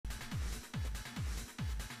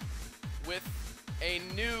with a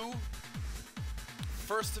new,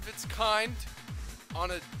 first of its kind, on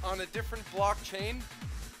a different blockchain.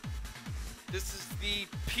 This is the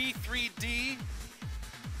P3D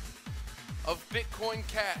of Bitcoin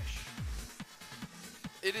Cash.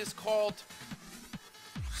 It is called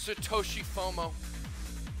Satoshi Fomo.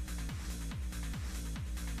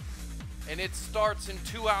 And it starts in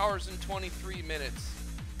 2 hours and 23 minutes.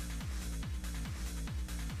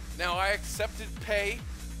 Now, I accepted pay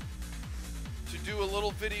to do a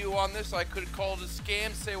little video on this. I could call it a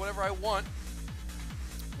scam, say whatever I want.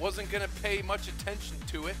 Wasn't gonna pay much attention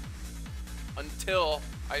to it until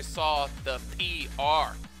I saw the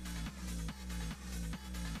PR.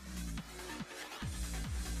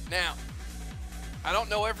 Now, I don't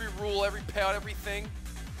know every rule, every payout, everything.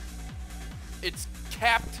 It's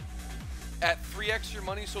capped at 3x your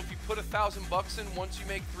money. So if you put $1,000 in, once you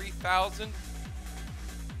make 3,000,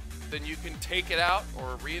 then you can take it out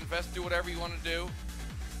or reinvest, do whatever you want to do.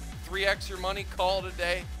 3x your money, call it a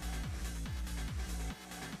day.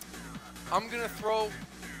 I'm gonna throw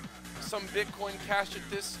some Bitcoin Cash at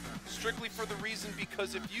this strictly for the reason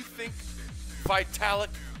because if you think Vitalik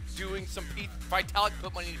doing some Vitalik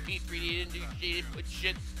put money into P3D, didn't do shit, put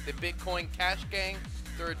shit, the Bitcoin Cash gang,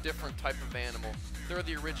 they're a different type of animal. They're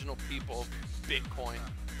the original people of Bitcoin.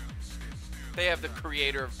 They have the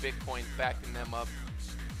creator of Bitcoin backing them up.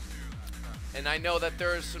 And I know that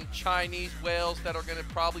there are some Chinese whales that are going to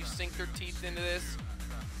probably sink their teeth into this.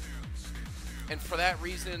 And for that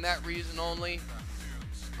reason and that reason only,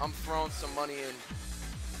 I'm throwing some money in.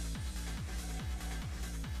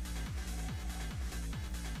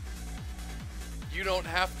 You don't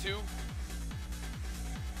have to.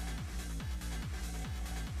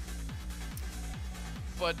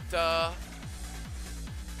 But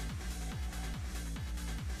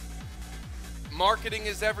marketing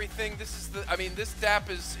is everything. This is the, I mean, this DAPP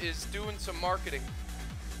is doing some marketing.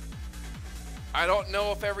 I don't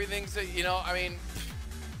know if everything's, you know, I mean,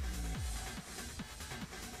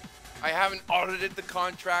 I haven't audited the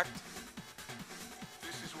contract.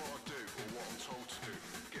 This is what I do, or what I'm told to do.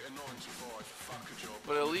 Get a 9 to 5, fuck a job.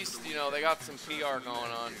 But at least, you know, they got some PR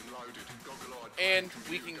going on. And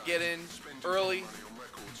we can get in early.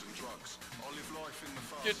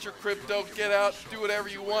 Get your crypto, get out, do whatever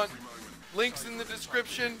you want. Links in the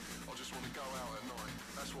description. I just want to go out at night.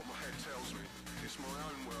 That's what my head tells me. It's my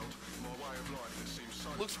own world, my way of life that seems so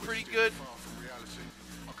looks pretty twisted good. and far from reality.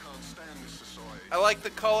 I can't stand this society. I like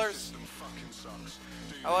the colors. The system fucking sucks.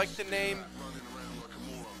 Do I like this, the do name. that, running around like a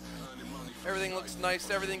moron, earning money for Everything looks nice.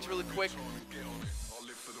 Everything's really quick. time and get on it. I'll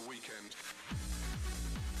live for the weekend.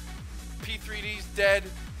 P3D's dead.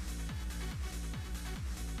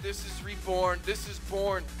 This is reborn. This is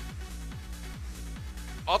born.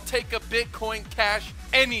 I'll take a Bitcoin Cash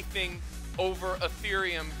anything over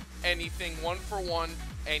Ethereum anything, 1-for-1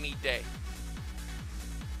 any day.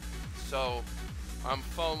 So I'm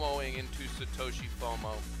FOMOing into Satoshi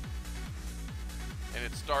Fomo. And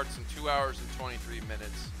it starts in 2 hours and 23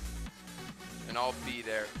 minutes. And I'll be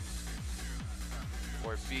there.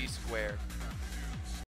 Or be square.